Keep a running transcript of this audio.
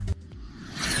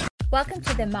Welcome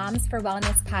to the Moms for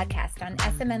Wellness podcast on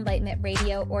SM Enlightenment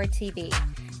Radio or TV.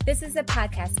 This is a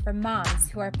podcast for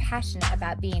moms who are passionate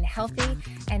about being healthy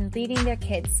and leading their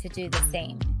kids to do the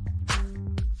same.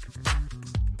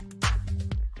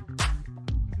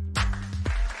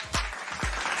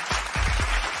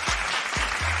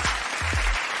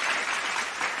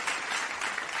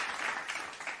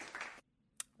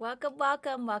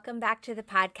 Welcome back to the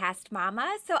podcast,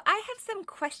 Mama. So I have some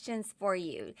questions for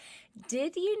you.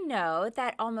 Did you know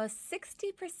that almost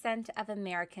 60% of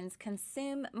Americans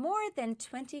consume more than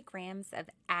 20 grams of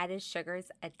added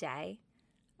sugars a day?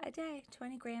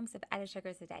 20 grams of added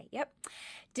sugars a day. Yep.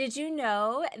 Did you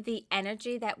know the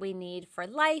energy that we need for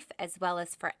life as well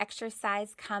as for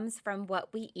exercise comes from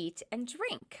what we eat and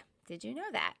drink? Did you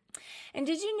know that? And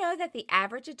did you know that the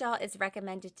average adult is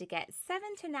recommended to get 7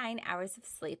 to 9 hours of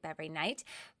sleep every night,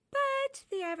 but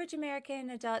the average American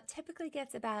adult typically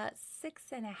gets about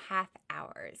 6.5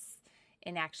 hours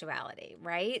in actuality,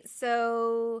 right?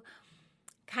 So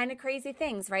kind of crazy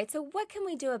things, right? So what can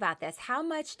we do about this? How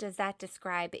much does that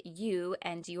describe you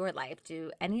and your life?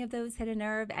 Do any of those hit a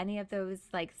nerve? Any of those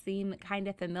seem kind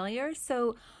of familiar?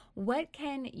 So what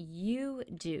can you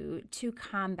do to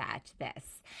combat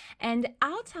this? And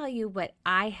I'll tell you what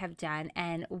I have done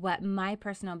and what my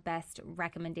personal best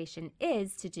recommendation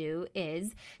is to do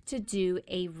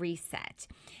a reset.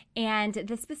 And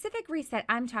the specific reset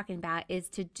I'm talking about is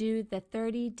to do the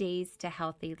 30 days to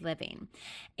healthy living.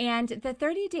 And the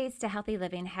 30 days to healthy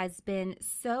living has been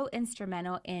so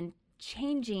instrumental in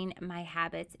changing my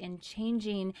habits, in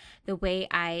changing the way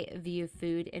I view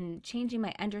food, and changing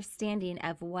my understanding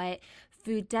of what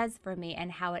food does for me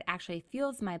and how it actually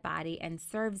fuels my body and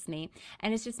serves me.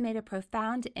 And it's just made a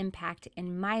profound impact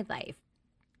in my life.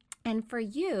 And for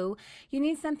you, you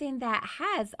need something that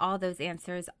has all those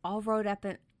answers all rolled up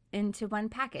into one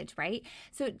package, right?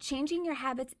 So changing your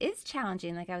habits is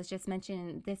challenging. Like I was just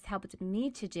mentioning, this helped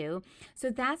me to do. So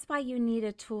that's why you need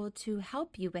a tool to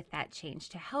help you with that change,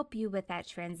 to help you with that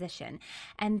transition.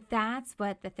 And that's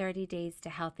what the 30 days to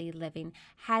healthy living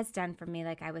has done for me,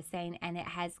 like I was saying, and it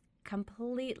has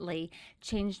completely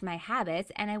changed my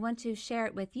habits. And I want to share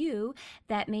it with you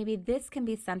that maybe this can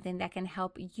be something that can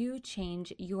help you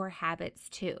change your habits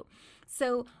too.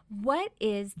 So what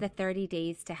is the 30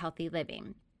 days to healthy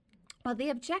living? Well,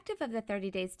 the objective of the 30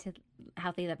 Days to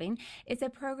Healthy Living is a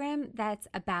program that's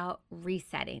about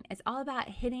resetting. It's all about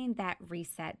hitting that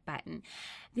reset button.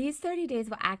 These 30 days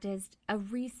will act as a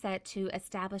reset to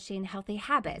establishing healthy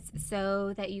habits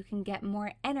so that you can get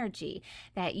more energy,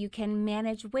 that you can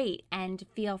manage weight and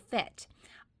feel fit.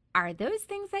 Are those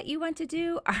things that you want to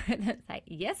do? Are like,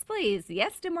 yes, please.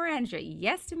 Yes to more energy.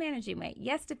 Yes to managing weight.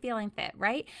 Yes to feeling fit,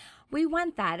 right? We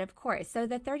want that, of course. So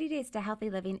the 30 Days to Healthy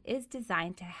Living is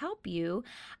designed to help you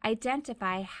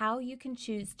identify how you can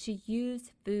choose to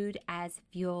use food as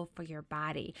fuel for your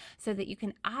body so that you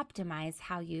can optimize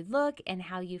how you look and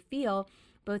how you feel,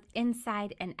 both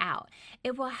inside and out.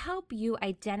 It will help you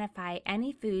identify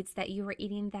any foods that you are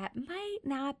eating that might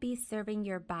not be serving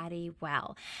your body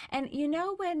well. And you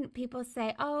know when people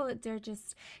say, oh, they're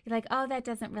just like, oh, that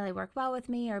doesn't really work well with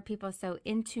me, or people are so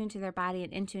in tune to their body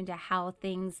and in tune to how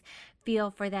things feel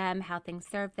for them, how things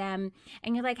serve them.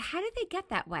 And you're like, how did they get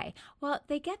that way? Well,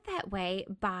 they get that way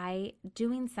by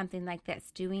doing something like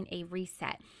this, doing a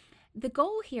reset. The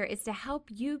goal here is to help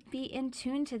you be in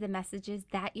tune to the messages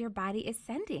that your body is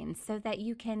sending so that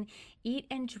you can eat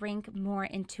and drink more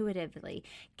intuitively,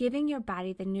 giving your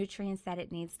body the nutrients that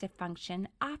it needs to function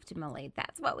optimally.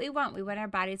 That's what we want. We want our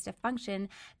bodies to function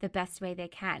the best way they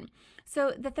can.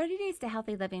 So the 30 Days to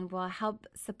Healthy Living will help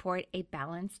support a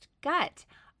balanced gut.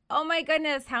 Oh my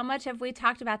goodness, how much have we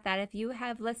talked about that? If you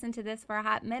have listened to this for a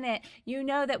hot minute, you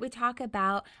know that we talk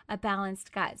about a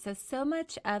balanced gut. So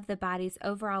much of the body's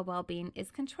overall well-being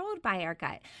is controlled by our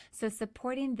gut. So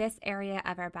supporting this area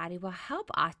of our body will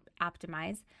help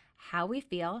optimize how we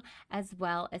feel as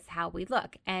well as how we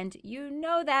look. And you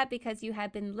know that because you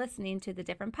have been listening to the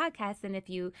different podcasts. And if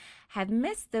you have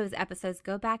missed those episodes,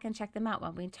 go back and check them out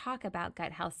when we talk about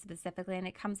gut health specifically. And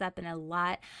it comes up in a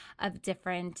lot of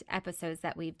different episodes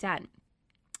that we've done.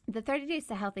 The 30 Days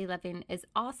to Healthy Living is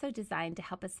also designed to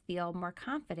help us feel more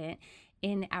confident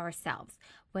in ourselves.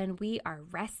 When we are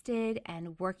rested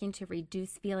and working to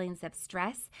reduce feelings of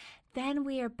stress, then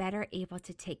we are better able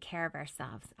to take care of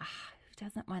ourselves.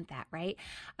 Doesn't want that, right?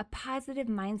 A positive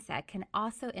mindset can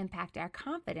also impact our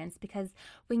confidence because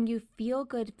when you feel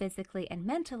good physically and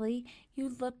mentally,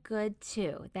 you look good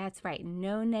too. That's right.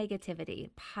 No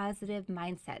negativity, positive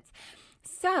mindsets.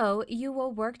 So, you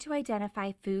will work to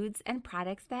identify foods and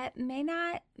products that may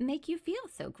not make you feel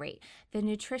so great. The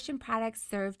nutrition products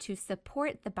serve to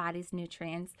support the body's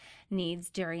nutrients needs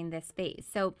during this phase.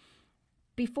 So,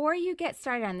 before you get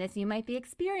started on this, you might be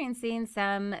experiencing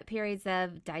some periods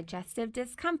of digestive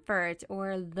discomfort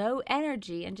or low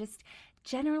energy and just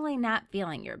generally not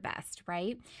feeling your best,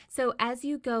 right? So, as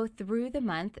you go through the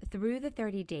month, through the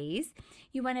 30 days,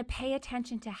 you want to pay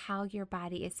attention to how your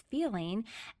body is feeling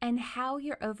and how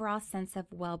your overall sense of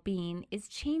well being is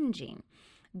changing.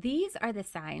 These are the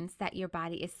signs that your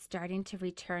body is starting to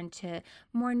return to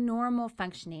more normal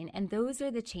functioning, and those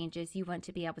are the changes you want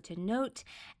to be able to note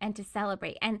and to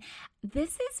celebrate. And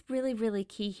this is really, really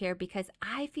key here because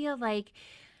I feel like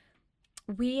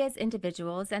we as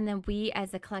individuals and then we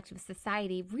as a collective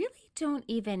society really don't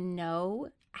even know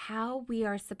how we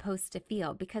are supposed to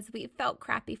feel because we felt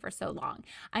crappy for so long.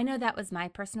 I know that was my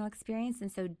personal experience. And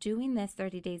so doing this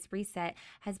 30 days reset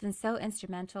has been so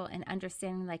instrumental in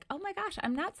understanding like, oh my gosh,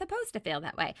 I'm not supposed to feel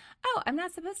that way. Oh, I'm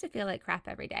not supposed to feel like crap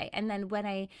every day. And then when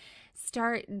I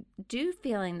do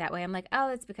feeling that way, I'm like, oh,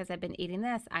 it's because I've been eating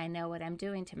this. I know what I'm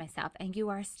doing to myself. And you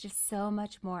are just so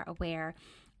much more aware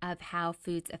of how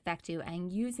foods affect you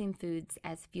and using foods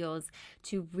as fuels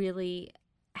to really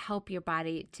help your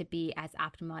body to be as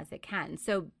optimal as it can.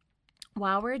 So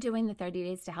while we're doing the 30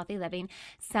 days to healthy living,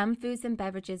 some foods and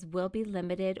beverages will be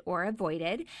limited or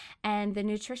avoided, and the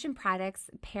nutrition products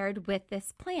paired with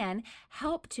this plan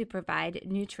help to provide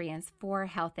nutrients for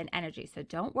health and energy. So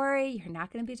don't worry, you're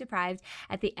not going to be deprived.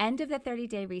 At the end of the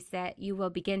 30-day reset, you will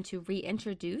begin to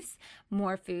reintroduce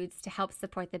more foods to help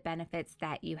support the benefits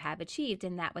that you have achieved,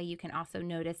 and that way you can also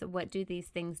notice what do these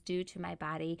things do to my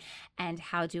body and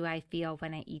how do I feel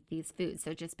when I eat these foods.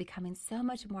 So just becoming so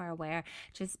much more aware,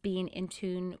 just being in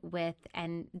tune with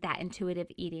and that intuitive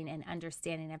eating and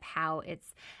understanding of how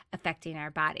it's affecting our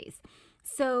bodies.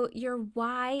 So your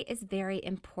why is very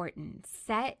important.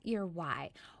 Set your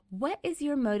why. What is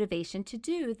your motivation to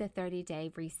do the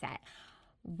 30-day reset?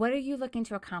 What are you looking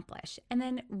to accomplish? And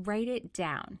then write it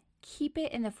down. Keep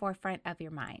it in the forefront of your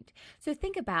mind. So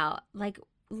think about like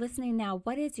listening now,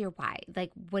 what is your why?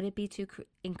 Like, would it be to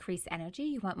increase energy?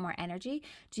 You want more energy?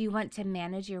 Do you want to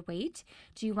manage your weight?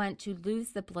 Do you want to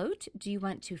lose the bloat? Do you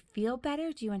want to feel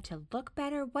better? Do you want to look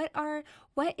better?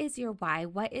 What is your why?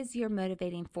 What is your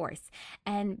motivating force?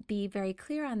 And be very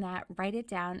clear on that. Write it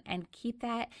down and keep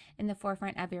that in the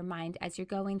forefront of your mind as you're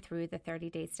going through the 30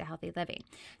 days to healthy living.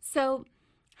 So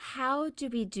how do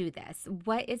we do this?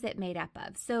 What is it made up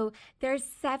of? So there's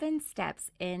 7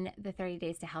 steps in the 30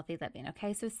 days to healthy living.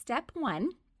 Okay, so step 1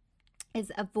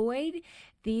 is avoid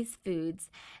these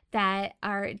foods that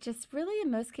are just really,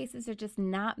 in most cases, are just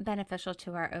not beneficial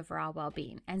to our overall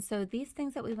well-being. And so these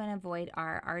things that we want to avoid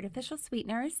are artificial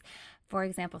sweeteners, for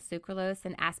example, sucralose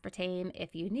and aspartame.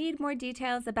 If you need more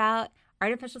details about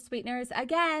artificial sweeteners,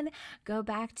 again, go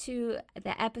back to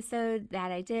the episode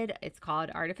that I did. It's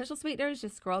called Artificial Sweeteners.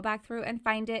 Just scroll back through and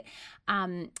find it.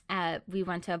 We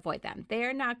want to avoid them. They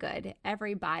are not good.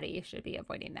 Everybody should be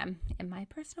avoiding them, in my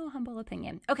personal humble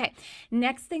opinion. Okay,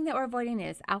 next thing that we're avoiding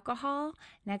is alcohol.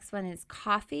 Next one is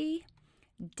coffee,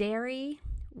 dairy,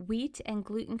 wheat and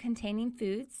gluten containing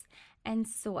foods, and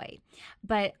soy.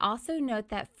 But also note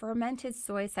that fermented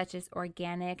soy, such as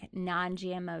organic,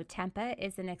 non-GMO tempeh,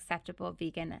 is an acceptable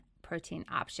vegan protein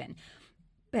option.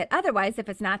 But otherwise, if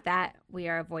it's not that, we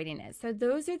are avoiding it. So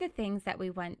those are the things that we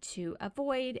want to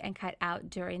avoid and cut out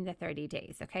during the 30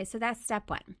 days. Okay, so that's step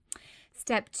 1.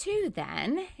 Step 2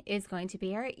 then is going to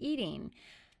be our eating.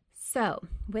 So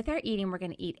with our eating, we're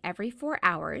going to eat every 4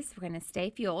 hours. We're going to stay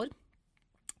fueled.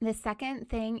 The second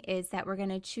thing is that we're going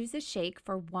to choose a shake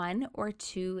for 1 or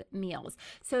 2 meals.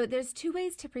 So there's 2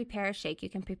 ways to prepare a shake.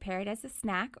 You can prepare it as a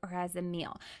snack or as a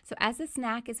meal. So as a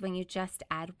snack is when you just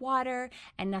add water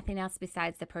and nothing else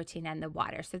besides the protein and the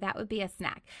water. So that would be a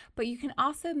snack. But you can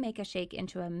also make a shake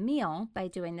into a meal by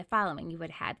doing the following. You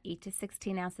would have 8 to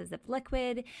 16 ounces of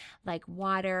liquid like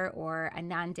water or a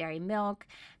non-dairy milk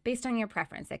based on your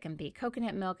preference. It can be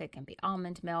coconut milk, it can be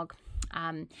almond milk.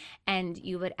 And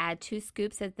you would add 2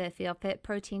 scoops of the Feel Fit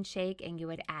protein shake, and you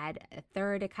would add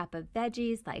 1/3 cup of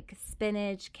veggies like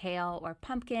spinach, kale, or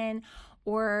pumpkin,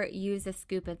 or use a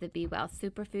scoop of the Be Well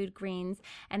superfood greens.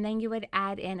 And then you would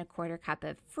add in 1/4 cup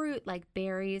of fruit like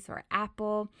berries or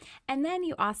apple. And then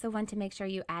you also want to make sure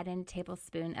you add in a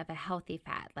tablespoon of a healthy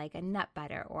fat like a nut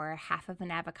butter or half of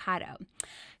an avocado.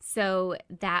 So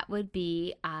that would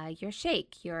be your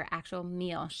shake, your actual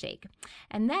meal shake.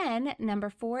 And then number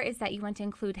 4 is that you want to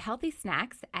include healthy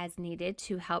snacks as needed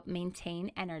to help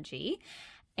maintain energy.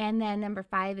 And then number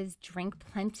 5 is drink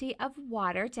plenty of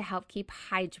water to help keep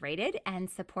hydrated and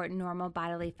support normal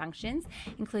bodily functions,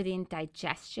 including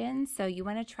digestion. So you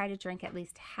want to try to drink at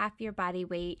least half your body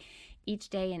weight each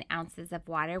day in ounces of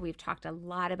water. We've talked a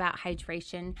lot about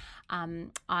hydration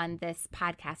on this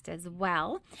podcast as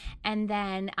well. And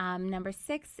then number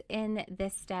 6 in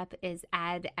this step is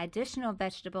add additional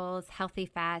vegetables, healthy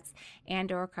fats,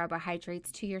 and or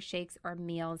carbohydrates to your shakes or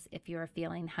meals if you are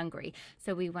feeling hungry.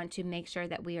 So we want to make sure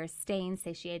that we are staying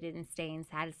satiated and staying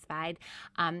satisfied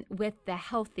with the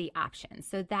healthy options.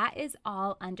 So that is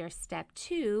all under step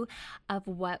 2 of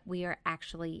what we are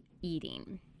actually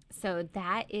eating. So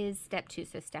that is step 2.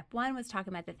 So step 1 was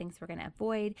talking about the things we're going to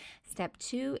avoid. Step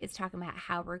 2 is talking about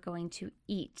how we're going to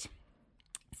eat.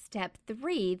 Step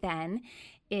 3 then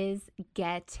is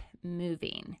get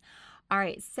moving. All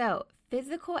right, so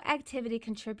physical activity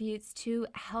contributes to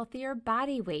healthier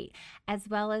body weight, as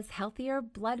well as healthier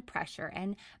blood pressure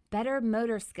and better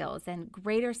motor skills and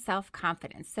greater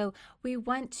self-confidence. So we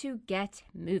want to get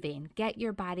moving, get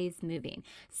your bodies moving.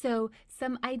 So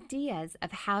some ideas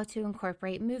of how to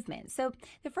incorporate movement. So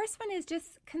the first one is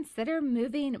just consider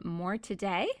moving more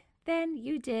today than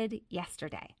you did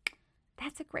yesterday.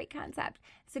 That's a great concept.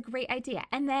 It's a great idea.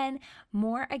 And then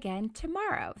more again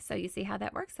tomorrow. So you see how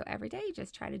that works. So every day you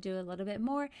just try to do a little bit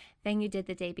more than you did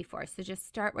the day before. So just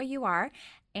start where you are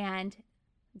and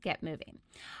get moving.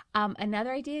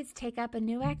 Another idea is take up a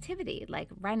new activity like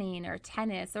running or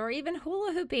tennis or even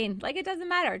hula hooping. Like it doesn't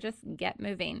matter. Just get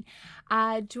moving.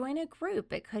 Join a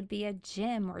group. It could be a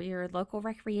gym or your local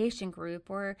recreation group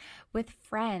or with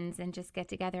friends and just get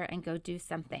together and go do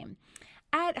something.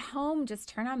 At home, just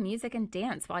turn on music and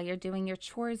dance while you're doing your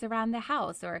chores around the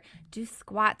house, or do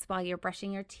squats while you're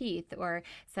brushing your teeth, or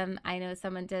I know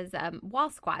someone does wall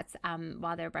squats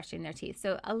while they're brushing their teeth.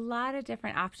 So a lot of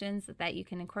different options that you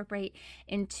can incorporate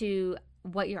into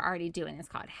what you're already doing. It's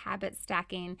called habit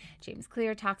stacking. James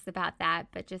Clear talks about that,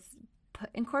 but just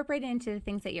incorporate it into the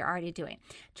things that you're already doing.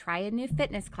 Try a new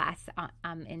fitness class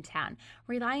in town.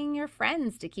 Rely on your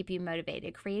friends to keep you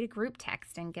motivated. Create a group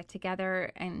text and get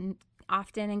together and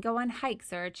often and go on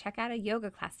hikes or check out a yoga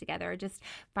class together, or just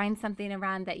find something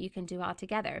around that you can do all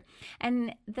together.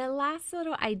 And the last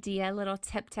little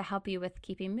tip to help you with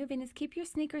keeping moving is keep your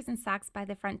sneakers and socks by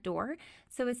the front door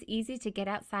so it's easy to get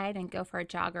outside and go for a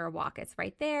jog or a walk. It's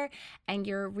right there and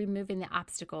you're removing the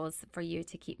obstacles for you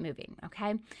to keep moving,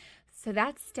 okay? So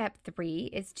that's step 3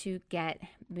 is to get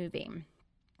moving.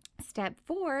 Step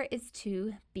 4 is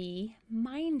to be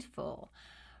mindful.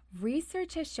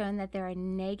 Research has shown that there are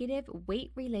negative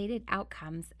weight-related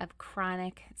outcomes of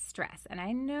chronic stress. And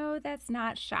I know that's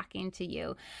not shocking to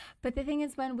you, but the thing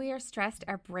is when we are stressed,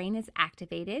 our brain is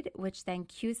activated, which then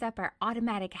cues up our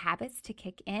automatic habits to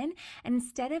kick in. And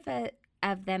instead of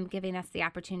them giving us the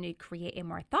opportunity to create a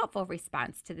more thoughtful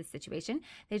response to the situation,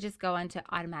 they just go into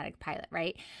automatic pilot,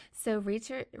 right? So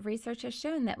research has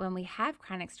shown that when we have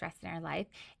chronic stress in our life,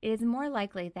 it is more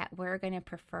likely that we're going to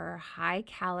prefer high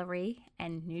calorie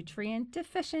and nutrient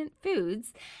deficient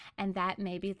foods, and that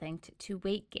may be linked to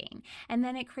weight gain. And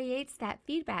then it creates that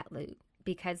feedback loop,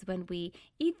 because when we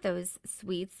eat those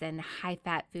sweets and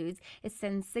high-fat foods, it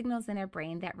sends signals in our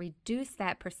brain that reduce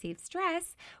that perceived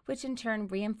stress, which in turn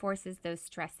reinforces those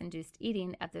stress-induced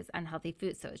eating of those unhealthy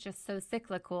foods. So it's just so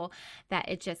cyclical that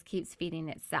it just keeps feeding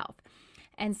itself.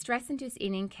 And stress-induced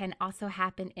eating can also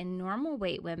happen in normal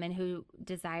weight women who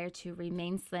desire to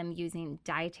remain slim using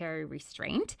dietary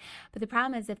restraint. But the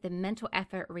problem is if the mental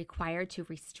effort required to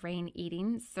restrain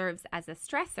eating serves as a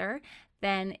stressor,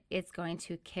 then it's going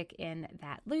to kick in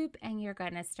that loop and you're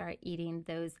going to start eating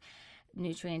those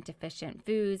nutrient deficient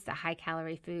foods, the high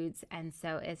calorie foods, and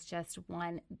so it's just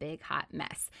one big hot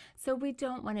mess. So we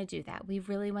don't want to do that. We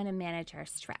really want to manage our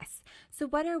stress. So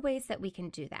what are ways that we can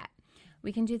do that?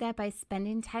 We can do that by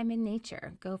spending time in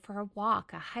nature. Go for a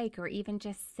walk, a hike, or even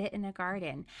just sit in a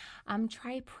garden.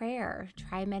 Try prayer,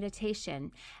 try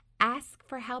meditation. Ask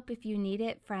for help if you need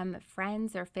it from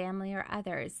friends or family or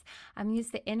others. Use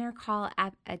the Intercall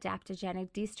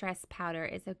Adaptogenic De-Stress Powder.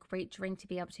 Is a great drink to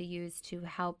be able to use to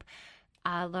help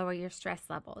lower your stress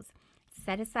levels.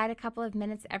 Set aside a couple of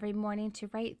minutes every morning to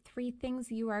write 3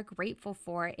 things you are grateful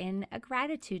for in a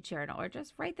gratitude journal, or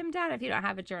just write them down if you don't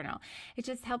have a journal. It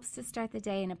just helps to start the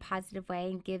day in a positive way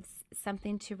and gives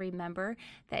something to remember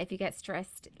that if you get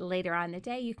stressed later on in the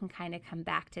day, you can kind of come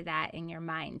back to that in your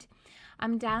mind.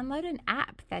 Download an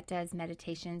app that does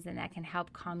meditations and that can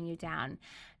help calm you down.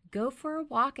 Go for a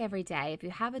walk every day. If you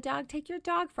have a dog, take your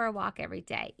dog for a walk every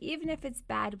day. Even if it's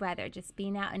bad weather, just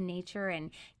being out in nature and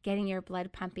getting your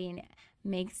blood pumping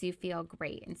makes you feel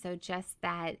great. And so just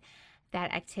that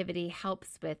that activity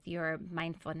helps with your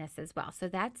mindfulness as well. So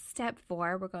that's step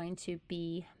 4. We're going to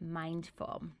be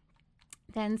mindful.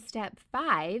 Then step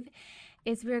 5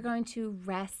 is we're going to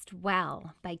rest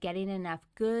well by getting enough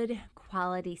good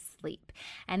quality sleep.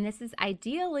 And this is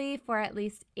ideally for at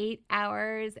least 8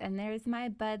 hours. And there's my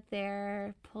bud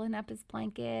there pulling up his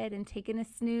blanket and taking a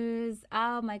snooze.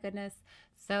 Oh my goodness.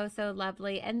 So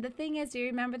lovely. And the thing is, do you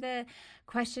remember the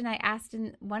question I asked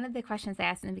in one of the questions I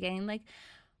asked in the beginning? Like,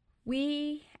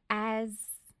 we as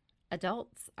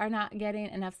adults are not getting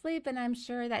enough sleep, and I'm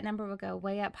sure that number will go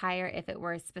way up higher if it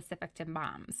were specific to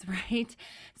moms, right?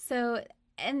 So,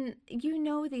 and you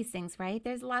know these things, right?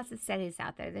 There's lots of studies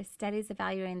out there. There's studies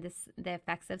evaluating the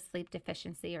effects of sleep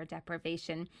deficiency or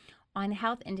deprivation on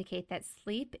health indicate that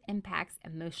sleep impacts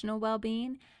emotional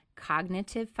well-being,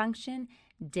 cognitive function,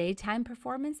 daytime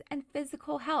performance, and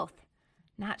physical health.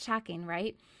 Not shocking,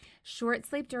 right? Short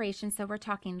sleep duration, so we're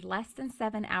talking less than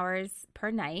 7 hours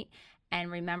per night. And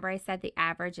remember, I said the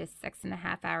average is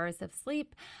 6.5 hours of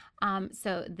sleep.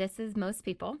 So this is most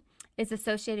people, is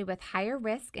associated with higher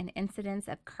risk and incidence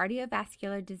of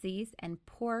cardiovascular disease and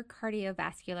poor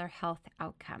cardiovascular health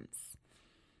outcomes.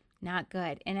 Not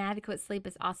good. Inadequate sleep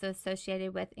is also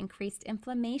associated with increased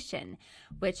inflammation,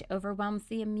 which overwhelms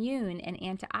the immune and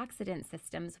antioxidant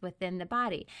systems within the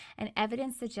body. And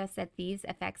evidence suggests that these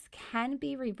effects can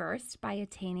be reversed by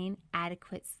attaining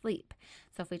adequate sleep.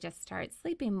 So if we just start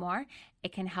sleeping more,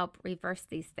 it can help reverse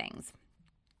these things.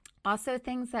 Also,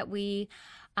 things that we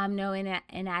know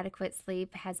inadequate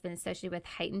sleep has been associated with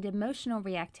heightened emotional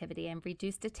reactivity and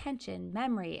reduced attention,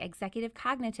 memory, executive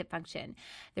cognitive function.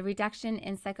 The reduction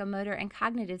in psychomotor and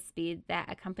cognitive speed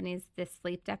that accompanies this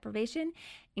sleep deprivation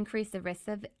increase the risk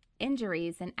of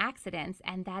injuries and accidents,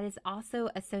 and that is also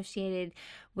associated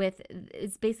with,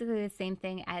 it's basically the same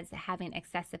thing as having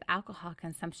excessive alcohol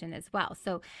consumption as well.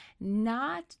 So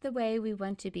not the way we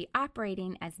want to be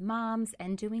operating as moms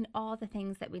and doing all the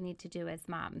things that we need to do as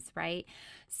moms, right?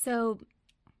 So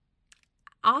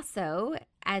also,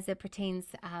 as it pertains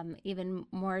even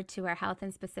more to our health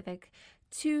and specific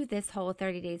to this whole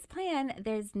 30 days plan,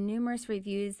 there's numerous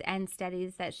reviews and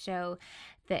studies that show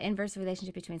the inverse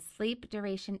relationship between sleep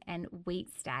duration and weight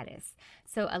status.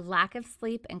 So a lack of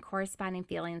sleep and corresponding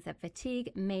feelings of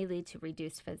fatigue may lead to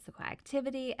reduced physical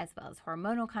activity as well as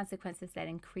hormonal consequences that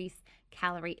increase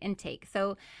calorie intake.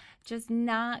 So just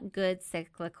not good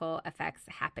cyclical effects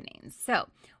happening. So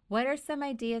what are some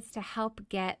ideas to help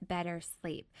get better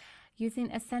sleep?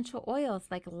 Using essential oils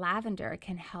like lavender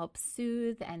can help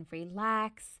soothe and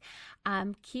relax.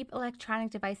 Keep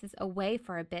electronic devices away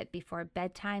for a bit before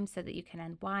bedtime so that you can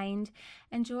unwind.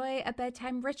 Enjoy a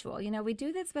bedtime ritual. You know, we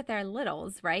do this with our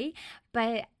littles, right?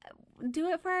 But do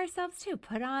it for ourselves too.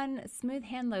 Put on smooth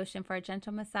hand lotion for a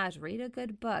gentle massage. Read a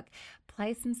good book.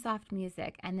 Play some soft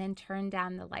music and then turn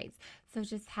down the lights. So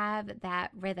just have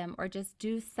that rhythm, or just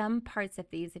do some parts of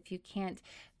these if you can't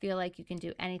feel like you can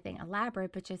do anything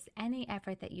elaborate, but just any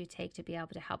effort that you take to be able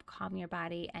to help calm your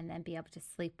body and then be able to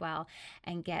sleep well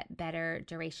and get better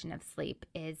duration of sleep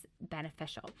is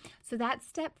beneficial. So that's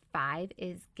step 5,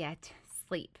 is get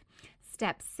sleep.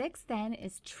 Step 6 then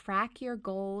is track your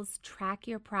goals, track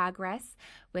your progress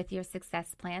with your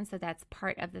success plan. So that's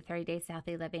part of the 30 Days to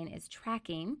Healthy Living, is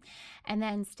tracking. And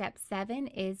then step 7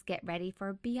 is get ready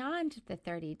for beyond the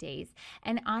 30 days.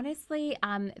 And honestly,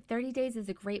 30 days is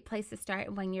a great place to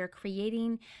start when you're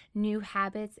creating new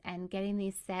habits and getting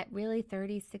these set. Really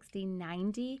 30, 60,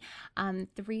 90,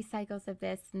 3 cycles of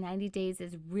this. 90 days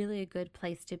is really a good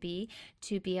place to be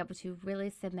able to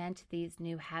really cement these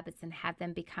new habits and have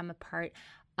them become a part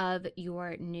of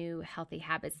your new healthy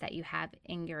habits that you have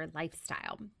in your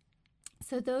lifestyle.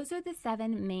 So those are the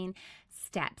 7 main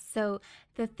steps. So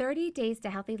the 30 Days to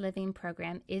Healthy Living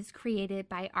program is created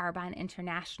by Arbonne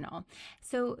International.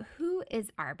 So who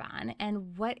is Arbonne,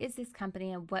 and what is this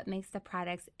company, and what makes the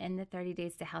products in the 30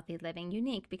 Days to Healthy Living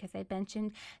unique? Because I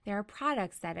mentioned there are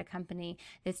products that accompany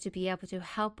this to be able to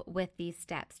help with these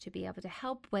steps, to be able to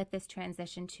help with this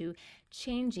transition to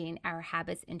changing our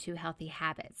habits into healthy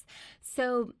habits.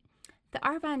 So the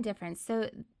Arbonne difference.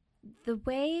 So the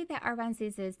way that Arbonne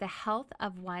sees is the health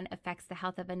of one affects the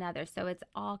health of another. So it's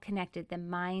all connected, the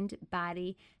mind,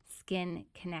 body, skin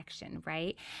connection,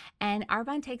 right? And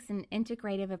Arbonne takes an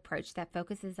integrative approach that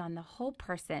focuses on the whole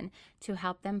person to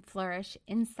help them flourish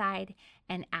inside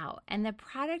and out. And the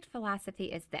product philosophy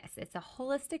is this: it's a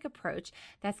holistic approach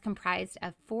that's comprised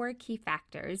of 4 key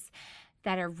factors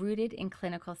that are rooted in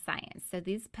clinical science. So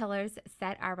these pillars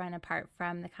set Arbonne apart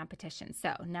from the competition.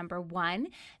 So number 1,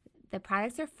 the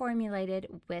products are formulated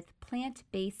with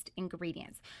plant-based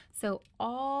ingredients. So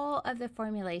all of the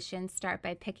formulations start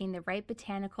by picking the right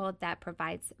botanical that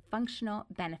provides functional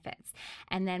benefits,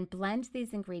 and then blend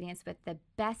these ingredients with the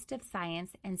best of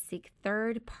science and seek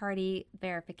third-party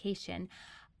verification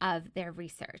of their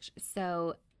research.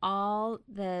 So all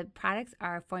the products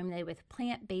are formulated with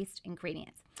plant-based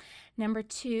ingredients. Number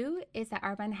 2 is that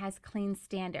Arbonne has clean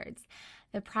standards.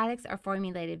 The products are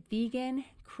formulated vegan,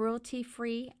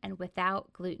 cruelty-free, and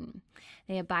without gluten.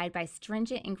 They abide by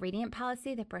stringent ingredient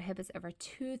policy that prohibits over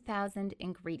 2,000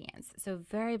 ingredients. So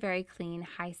very, very clean,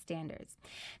 high standards.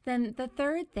 Then the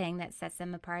third thing that sets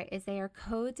them apart is they are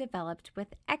co-developed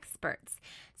with experts.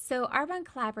 So Arbonne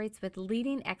collaborates with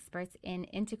leading experts in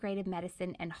integrated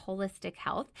medicine and holistic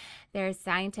health. Their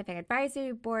scientific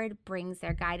advisory board brings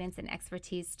their guidance and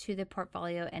expertise to the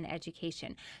portfolio and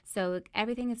education. So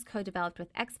everything is co-developed with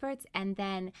experts. And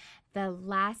then the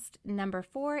last, number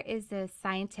 4, is the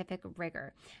scientific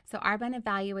rigor. So Arbonne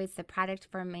evaluates the product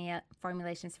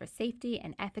formulations for safety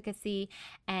and efficacy,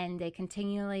 and they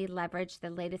continually leverage the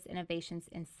latest innovations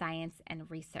in science and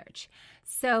research.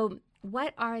 So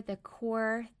what are the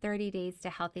core 30 Days to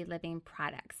Healthy Living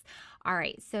products? All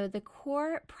right, so the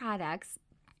core products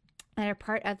that are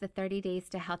part of the 30 Days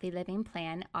to Healthy Living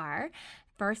plan are,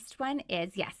 first one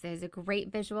is, yes, there's a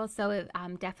great visual. So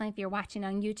definitely if you're watching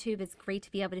on YouTube, it's great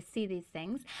to be able to see these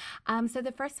things. So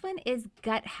the first one is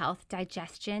gut health,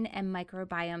 digestion, and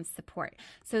microbiome support.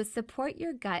 So support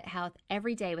your gut health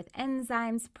every day with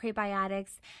enzymes,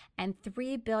 prebiotics, and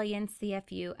 3 billion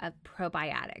CFU of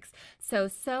probiotics.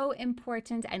 So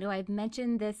important. I know I've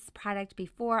mentioned this product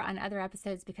before on other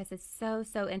episodes because it's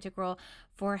so integral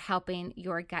for helping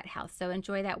your gut health. So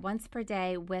enjoy that once per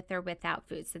day with or without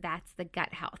food. So that's the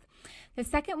gut health. The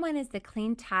second one is the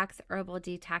Clean Tox Herbal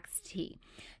Detox Tea.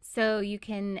 So you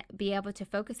can be able to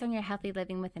focus on your healthy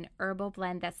living with an herbal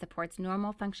blend that supports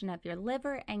normal function of your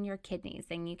liver and your kidneys,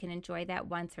 and you can enjoy that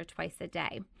once or twice a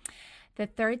day. The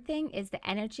third thing is the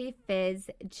Energy Fizz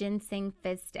Ginseng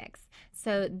Fizz Sticks.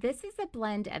 So this is a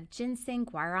blend of ginseng,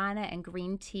 guarana, and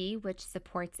green tea, which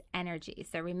supports energy.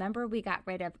 So remember, we got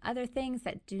rid of other things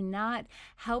that do not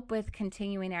help with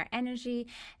continuing our energy.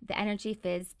 The Energy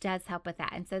Fizz does help with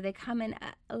that. And so they come in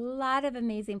a lot of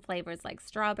amazing flavors like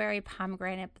strawberry,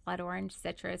 pomegranate, blood orange,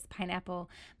 citrus, pineapple,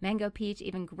 mango, peach,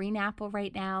 even green apple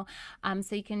right now.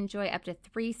 So you can enjoy up to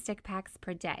 3 stick packs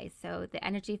per day. So the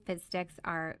Energy Fizz Sticks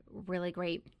are really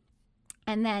great.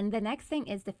 And then the next thing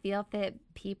is the Feel Fit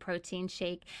Pea Protein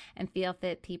Shake and Feel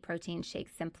Fit Pea Protein Shake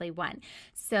Simply One.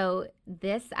 So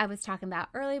this I was talking about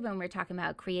earlier when we were talking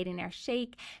about creating our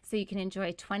shake. So you can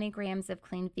enjoy 20 grams of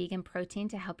clean vegan protein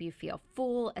to help you feel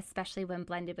full, especially when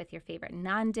blended with your favorite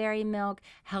non-dairy milk,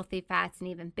 healthy fats, and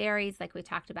even berries, like we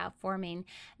talked about, forming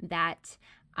that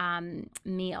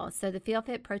meal. So the Feel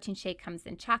Fit Protein Shake comes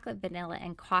in chocolate, vanilla,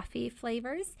 and coffee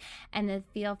flavors, and the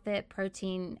Feel Fit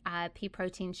Pea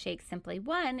Protein Shake Simply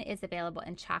One is available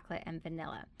in chocolate and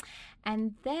vanilla.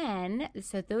 And then,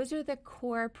 so those are the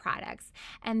core products.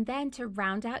 And then to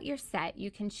round out your set,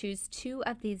 you can choose 2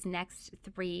 of these next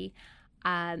 3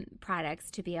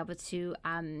 products to be able to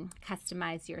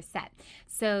customize your set.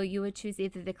 So you would choose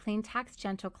either the Clean Tox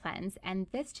Gentle Cleanse, and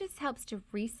this just helps to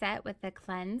reset with the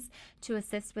cleanse to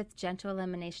assist with gentle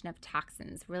elimination of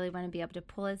toxins. Really want to be able to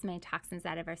pull as many toxins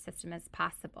out of our system as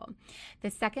possible. The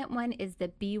second one is the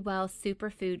Be Well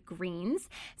Superfood Greens.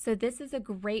 So this is a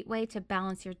great way to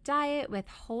balance your diet with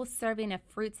whole serving of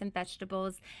fruits and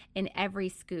vegetables in every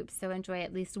scoop. So enjoy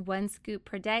at least 1 scoop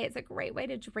per day. It's a great way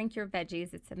to drink your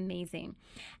veggies. It's amazing.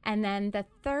 And then the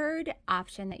third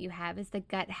option that you have is the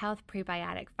Gut Health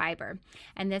Prebiotic Fiber.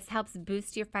 And this helps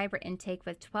boost your fiber intake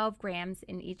with 12 grams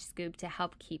in each scoop to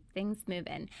help keep things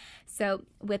moving. So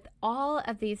with all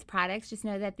of these products, just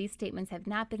know that these statements have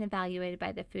not been evaluated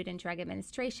by the Food and Drug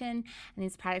Administration, and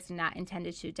these products are not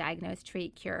intended to diagnose,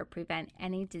 treat, cure, or prevent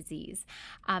any disease.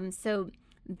 So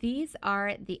these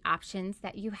are the options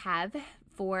that you have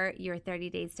for your 30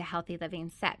 Days to Healthy Living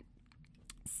set.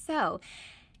 So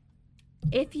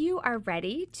if you are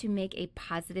ready to make a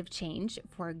positive change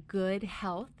for good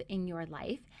health in your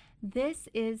life, this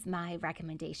is my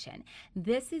recommendation.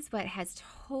 This is what has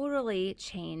totally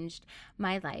changed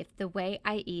my life, the way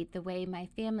I eat, the way my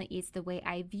family eats, the way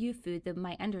I view food,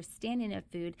 my understanding of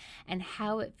food, and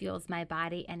how it fuels my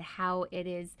body and how it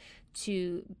is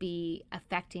to be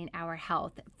affecting our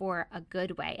health for a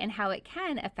good way, and how it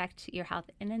can affect your health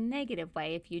in a negative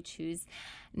way if you choose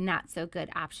not so good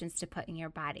options to put in your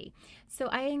body. So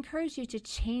I encourage you to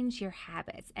change your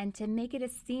habits and to make it a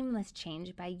seamless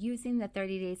change by using the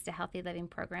 30 Days to Healthy Living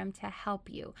program to help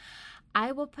you.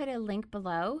 I will put a link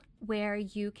below where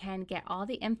you can get all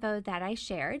the info that I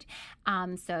shared.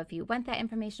 So if you want that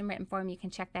information written form, you can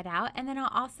check that out. And then I'll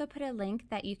also put a link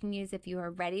that you can use if you are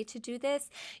ready to do this.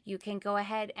 You can go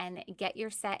ahead and get your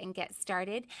set and get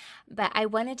started. But I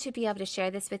wanted to be able to share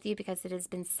this with you because it has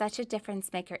been such a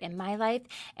difference maker in my life.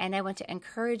 And I want to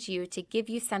encourage you to give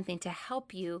you something to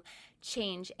help you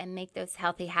change and make those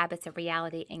healthy habits a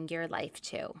reality in your life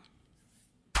too.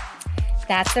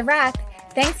 That's a wrap.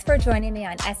 Thanks for joining me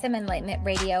on SM Enlightenment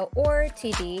Radio or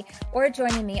TV, or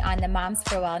joining me on the Moms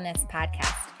for Wellness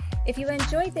podcast. If you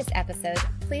enjoyed this episode,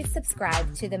 please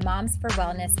subscribe to the Moms for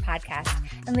Wellness podcast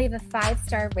and leave a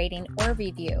 5-star rating or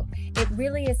review. It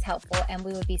really is helpful and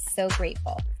we would be so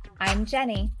grateful. I'm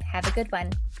Jenny. Have a good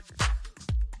one.